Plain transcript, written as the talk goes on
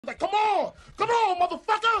Like, come on,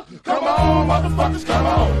 motherfucker! Come on, motherfuckers, come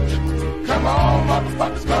on! Come on,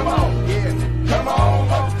 motherfuckers, come on! Yeah, come on,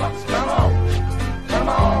 motherfuckers, come on! Come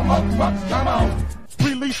on, motherfuckers, come on!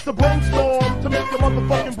 Release the brainstorm to make your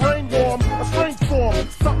motherfucking brain warm. A strange form,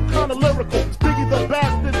 something kinda lyrical. Biggie the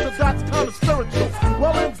bastard, so that's kinda spiritual.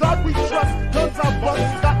 Well, in God we trust, guns I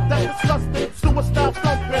bust, got that disgusting suicide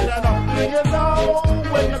thumping. And do you know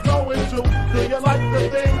where you're going to? Do you like the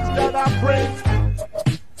things that I bring?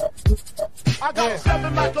 I got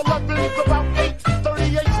 7 Mac 11s, about 8,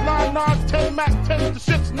 38s, 9, 9, 10 Mac 10s, the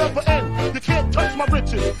shits never end. You can't touch my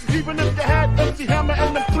riches, even if you had MC Hammer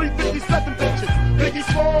and them 357 bitches. Biggie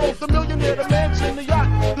Smalls, the millionaire, the mansion, the yacht,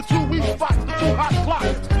 the 2 weed spots, the 2 hot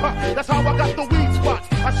clocks. That's how I got the weed spot.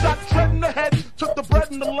 I shot Tread in the head, took the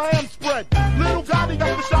bread and the lamb spread. Little Gotti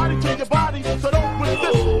got the shotty to your body, so don't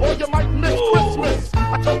resist, or you might miss Christmas.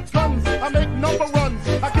 I took guns, I make number runs,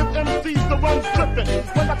 I give MCs the runs dripping.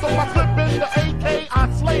 When I throw my clip in the AK,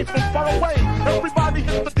 I slay from far away. Everybody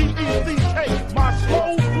hit the D-E-C-K. My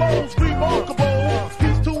slow flow's remarkable.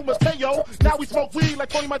 Peace to Mateo, now we smoke weed like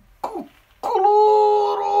Tony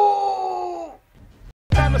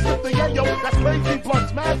that's crazy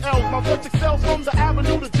blunts, mad L's. My voice excels from the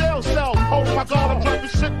avenue to jail cell. Oh my God, I'm dropping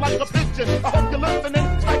shit like a pigeon. I hope you're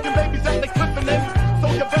listening, smacking babies that they clipping in. So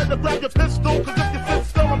you better grab your pistol, cause if you sit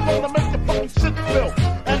still, I'm gonna make your fucking shit spill.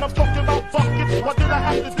 And I'm talking about buckets, what did I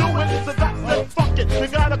have to do it? So that's it, fuck it. You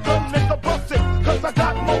got a gun, nigga, bust it. Cause I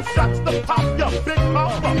got more shots to pop ya, big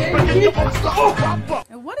mouth up. Bring your motherfucker.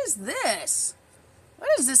 And what is this? What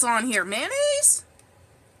is this on here? Mayonnaise?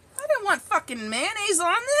 I didn't want fucking mayonnaise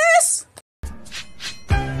on this.